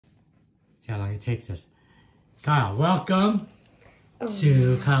See how long it takes us. Kyle, welcome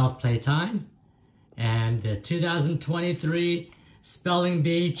to Kyle's Playtime and the 2023 Spelling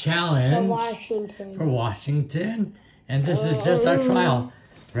Bee Challenge for Washington. And this is just our trial.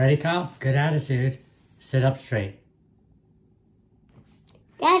 Ready, Kyle? Good attitude. Sit up straight.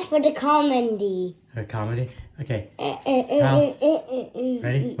 That's for the comedy. A comedy? Okay. Kyle,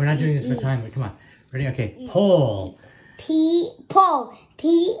 ready? We're not doing this for time, but come on. Ready? Okay. Pole. Pole.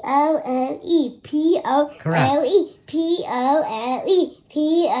 P-O-L-E. P-O-L-E. Correct. P-O-L-E.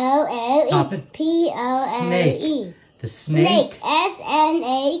 P-O-L-E. Stop it. P-O-L-E. Snake. The snake.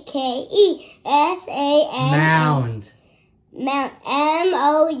 S-N-A-K-E. S-A-N. Mound. Mount.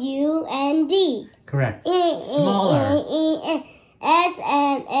 M-O-U-N-D. Correct. Smaller.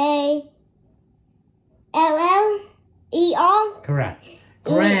 S-M-A-L-L-E-R. Correct.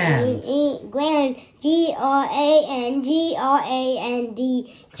 Grand. Grand. G-R-A-N-G-R-A-N-D.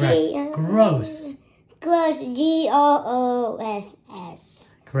 Correct. Gross. Gross. G-R-O-S-S.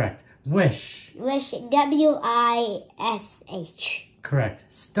 Correct. Wish. Wish. W-I-S-H. Correct.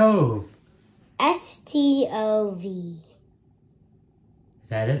 Stove. S-T-O-V. Is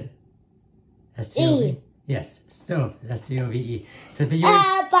that it? S-T-O-V? Yes. Stove. S-T-O-V-E. So you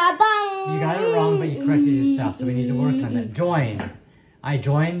got it wrong, but you corrected yourself. So we need to work on that. Join. I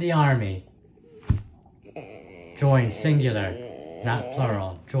joined the army. Join, singular, not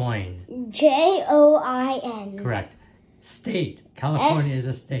plural. Join. J-O-I-N. Correct. State. California is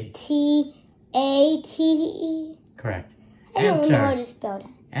a state. T-A-T-E. Correct. I don't know how to spell that.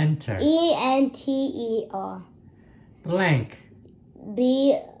 Enter. E-N-T-E-R. Blank.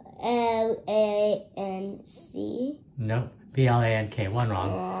 B-L-A-N-C. Nope. B-L-A-N-K. One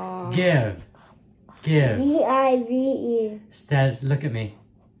wrong. Give. Give. G-I-V-E. Says, look at me.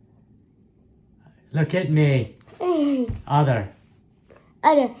 Look at me. Other.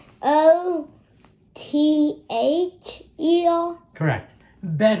 Other. O-T-H-E-R. Correct.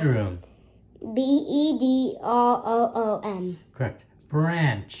 Bedroom. B-E-D-R-O-O-M. Correct.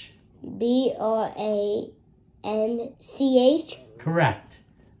 Branch. B-R-A-N-C-H. Correct.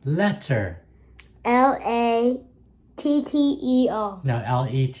 Letter. L-A-T-T-E-R. No,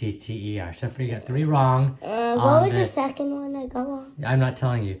 L-E-T-T-E-R. So you got 3 wrong. What was the second one I got wrong? I'm not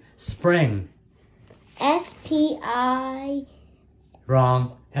telling you. Spring. S-P-I.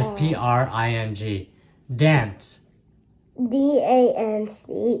 Wrong. S-P-R-I-N-G. Dance.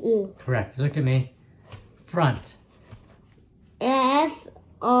 D-A-N-C-E. Correct. Look at me. Front. F-R-O-N-T.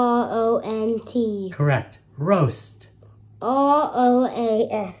 Correct. Roast.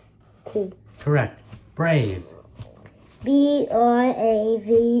 R-O-A-S-T. Correct. Brave. B-R-A-V-E.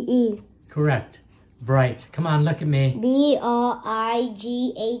 Correct. Bright. Come on, look at me. B-R-I-G-H-T.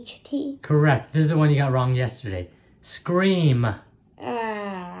 Correct. This is the one you got wrong yesterday. Scream.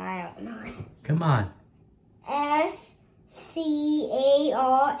 I don't know. Come on. S-C-A-R-M-E.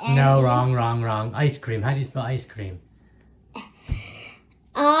 No, wrong. Ice cream. How do you spell ice cream?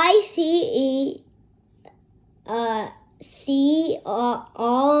 I-C-E C-R-R-A-E.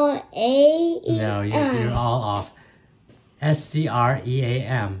 No, you're all off.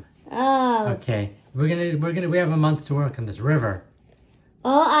 S-C-R-E-A-M. Oh. Okay. We have a month to work on this. River.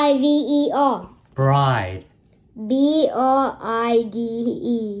 R-I-V-E-R. Bride. B-R-I-D-E.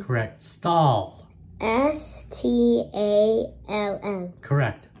 Correct. Stall. S-T-A-L-L.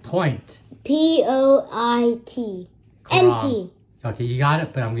 Correct. Point. P-O-I-T. N-T. Okay, you got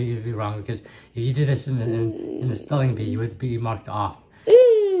it, but I'm going to give you wrong because if you did this in the spelling bee, you would be marked off.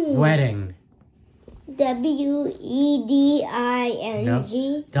 Wedding. W-E-D-I-N-G.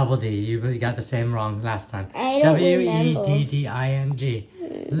 Nope. Double D. You got the same wrong last time. I don't remember. W-E-D-D-I-N-G.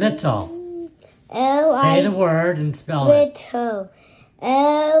 Little. L-I. Say the word and spell it. Little.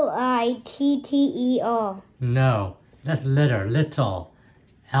 L-I-T-T-E-R. No. That's litter. Little.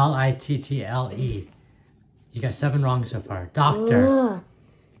 L-I-T-T-L-E. You got 7 wrong so far. Doctor.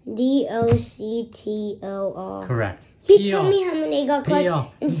 D-O-C-T-O-R. Correct. You tell me how many got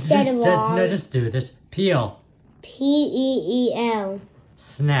correct instead of wrong. No, just do this. Peel. P-E-E-L.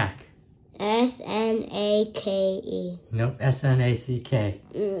 Snack. S-N-A-K-E. Nope. S-N-A-C-K.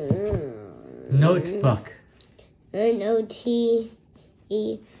 Notebook. N-O-T-E-B-O-K-E.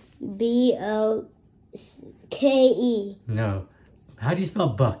 No. How do you spell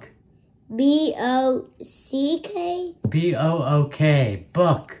book? B-O-C-K? B-O-O-K.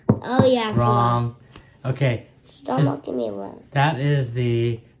 Book. Oh, yeah. Wrong. Okay. Stop looking me wrong. That is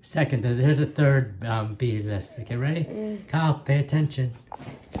the second. Here's a third B list. Okay, ready? Kyle, pay attention.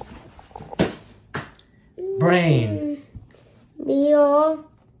 Brain. B-O-A-I-N?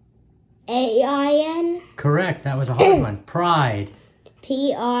 Correct. That was a hard one. Pride.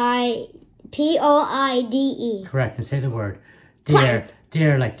 P-I... P-O-I-D-E. Correct. And say the word. Dear.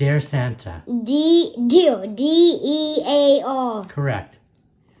 Dear, like Dear Santa. Dear. D-E-A-R. Correct.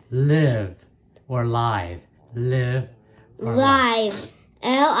 Live or live. Live or live.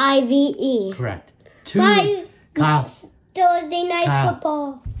 L-I-V-E. Correct. Live. Kyle. Thursday night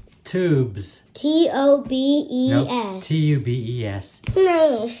football. Tubes. T-O-B-E-S. Nope. T-U-B-E-S.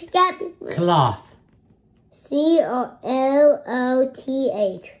 Cloth. C-O-L-O-T-H.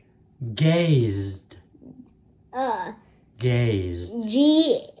 Gazed. Gazed.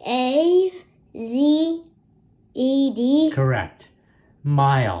 G-A-Z-E-D. Correct.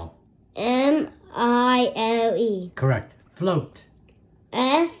 Mile. M-I-L-E. Correct. Float.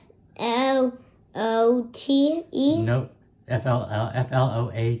 F-L-O-T-E. Nope.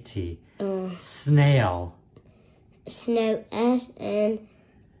 F-L-O-A-T. Snail. Snail. S-N-A-I-L.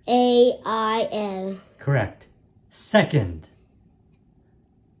 Correct. Second.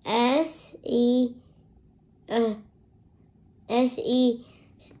 S-E-C-O-N-D.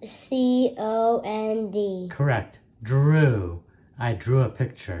 Correct. Drew. I drew a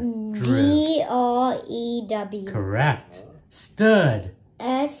picture. Drew. D-R-E-W. Correct. Stood.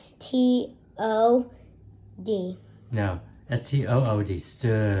 S-T-O-D. No. S-T-O-O-D.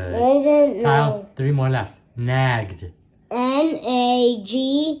 Stood. I don't know. Kyle, 3 more left. Nagged.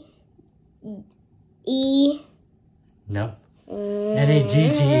 N-A-G-E. Nope.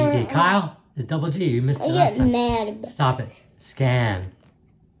 N-A-G-G-E-D. Kyle, it's double G. You missed it last time. Mad. Stop it. Scan.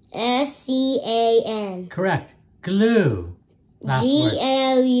 S-C-A-N. Correct. Glue. Last word.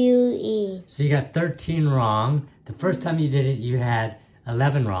 G-L-U-E. So you got 13 wrong. The first time you did it, you had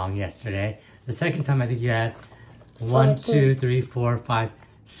 11 wrong yesterday. The second time, I think you had 1, 2, 3, 4, 5,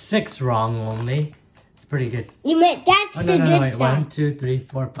 6 wrong only. It's pretty good. You meant that's the good wait. stuff. 1, 2, 3,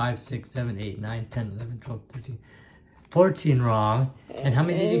 4, 5, 6, 7, 8, 9, 10, 11, 12, 13, 14 wrong. And how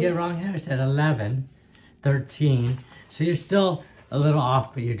many did you get wrong here? I said 11, 13. So you're still a little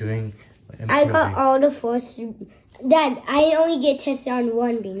off, but you're doing improving. I got all the first. Dad, I only get tested on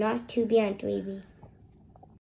 1B, not 2B and 3B.